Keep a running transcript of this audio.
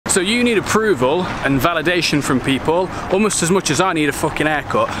So you need approval and validation from people almost as much as I need a fucking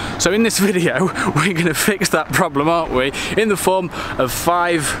haircut. So in this video, we're gonna fix that problem, aren't we? In the form of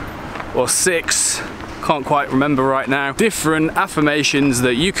 5 or 6, can't quite remember right now, different affirmations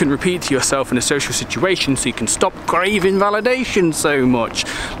that you can repeat to yourself in a social situation so you can stop craving validation so much.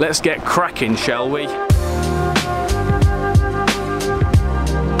 Let's get cracking, shall we?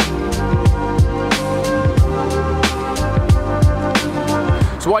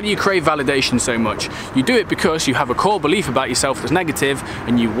 So why do you crave validation so much? You do it because you have a core belief about yourself that's negative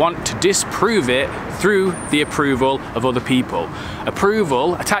and you want to disprove it through the approval of other people.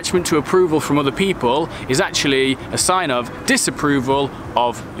 Approval, attachment to approval from other people is actually a sign of disapproval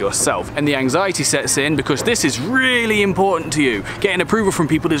of yourself. And the anxiety sets in because this is really important to you. Getting approval from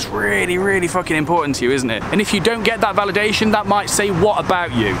people is really, really fucking important to you, isn't it? And if you don't get that validation, that might say what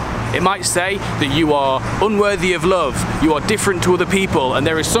about you? It might say that you are unworthy of love, you are different to other people, and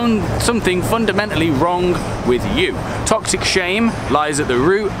there is something fundamentally wrong with you. Toxic shame lies at the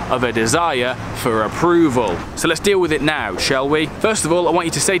root of a desire for approval. So let's deal with it now, shall we? First of all, I want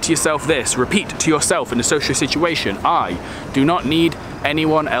you to say to yourself this, repeat to yourself in a social situation, I do not need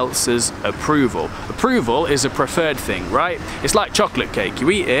anyone else's approval. Approval is a preferred thing, right? It's like chocolate cake. You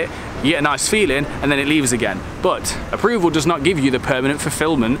eat it, you get a nice feeling, and then it leaves again. But approval does not give you the permanent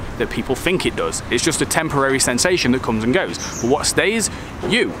fulfillment that people think it does. It's just a temporary sensation that comes and goes. But what stays?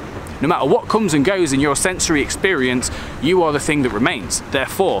 You. No matter what comes and goes in your sensory experience, you are the thing that remains.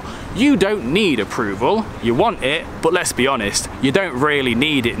 Therefore, you don't need approval. You want it, but let's be honest, you don't really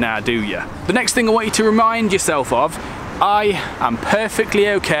need it now, do you? The next thing I want you to remind yourself of, I am perfectly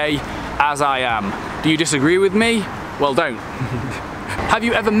okay as I am. Do you disagree with me? Well, don't. Have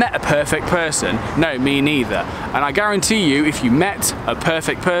you ever met a perfect person? No, me neither. And I guarantee you, if you met a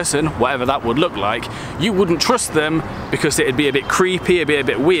perfect person, whatever that would look like, you wouldn't trust them because it'd be a bit creepy, it'd be a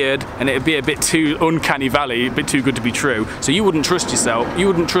bit weird, and it'd be a bit too uncanny valley, a bit too good to be true. So you wouldn't trust yourself, you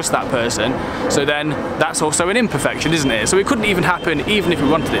wouldn't trust that person. So then that's also an imperfection, isn't it? So it couldn't even happen even if we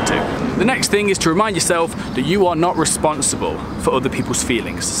wanted it to. The next thing is to remind yourself that you are not responsible for other people's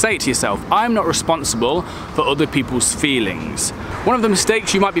feelings. Say it to yourself, I'm not responsible for other people's feelings. One of the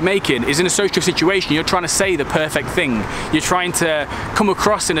mistakes you might be making is in a social situation, you're trying to say the perfect thing. You're trying to come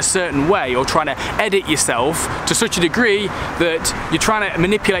across in a certain way or trying to edit yourself to such a degree that you're trying to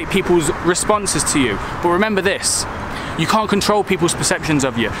manipulate people's responses to you. But remember this, you can't control people's perceptions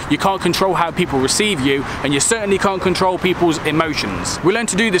of you. You can't control how people receive you, and you certainly can't control people's emotions. We learn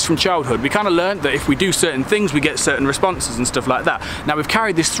to do this from childhood. We kind of learned that if we do certain things, we get certain responses and stuff like that. Now we've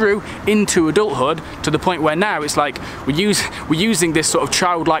carried this through into adulthood to the point where now it's like we're using this sort of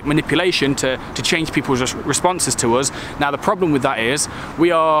childlike manipulation to change people's responses to us. Now the problem with that is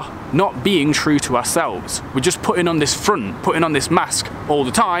we are not being true to ourselves. We're just putting on this front, putting on this mask all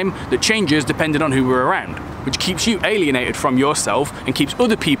the time that changes depending on who we're around, which keeps you alienated from yourself and keeps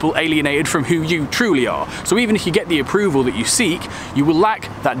other people alienated from who you truly are. So even if you get the approval that you seek, you will lack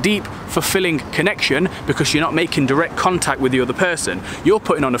that deep, fulfilling connection because you're not making direct contact with the other person. You're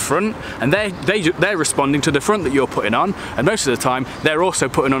putting on a front and they're responding to the front that you're putting on, and most of the time they're also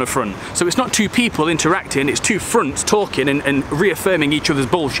putting on a front. So it's not two people interacting, it's two fronts talking and reaffirming each other's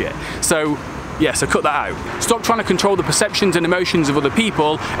bullshit. So yeah, so cut that out. Stop trying to control the perceptions and emotions of other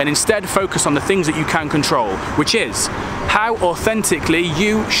people and instead focus on the things that you can control, which is how authentically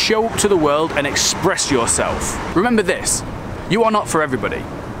you show up to the world and express yourself. Remember this, you are not for everybody.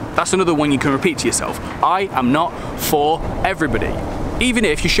 That's another one you can repeat to yourself. I am not for everybody. Even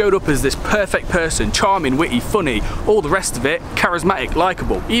if you showed up as this perfect person, charming, witty, funny, all the rest of it, charismatic,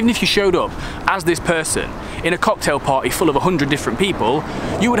 likable, even if you showed up as this person in a cocktail party full of 100 different people,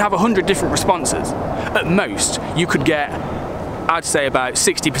 you would have 100 different responses. At most, you could get, I'd say about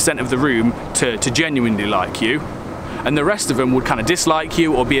 60% of the room to genuinely like you, and the rest of them would kind of dislike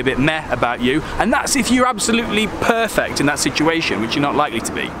you or be a bit meh about you, and that's if you're absolutely perfect in that situation, which you're not likely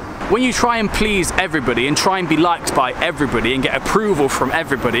to be. When you try and please everybody and try and be liked by everybody and get approval from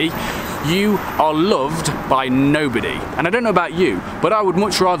everybody, you are loved by nobody. And I don't know about you, but I would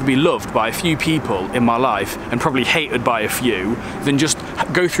much rather be loved by a few people in my life and probably hated by a few than just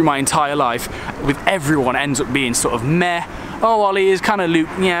go through my entire life with everyone ends up being sort of meh. Oh, Ollie is kind of Luke,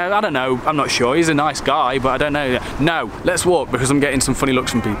 yeah, I don't know, I'm not sure, he's a nice guy, but I don't know. No, let's walk because I'm getting some funny looks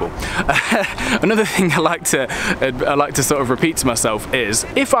from people. Another thing I like to sort of repeat to myself is,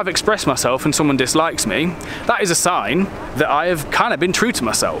 if I've expressed myself and someone dislikes me, that is a sign that I have kind of been true to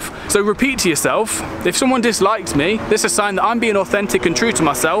myself. So repeat to yourself, if someone dislikes me, this is a sign that I'm being authentic and true to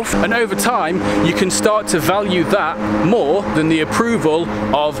myself, and over time, you can start to value that more than the approval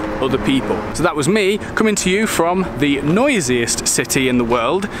of other people. So that was me coming to you from the noisy busiest city in the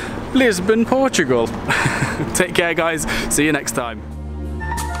world, Lisbon, Portugal. Take care guys, see you next time.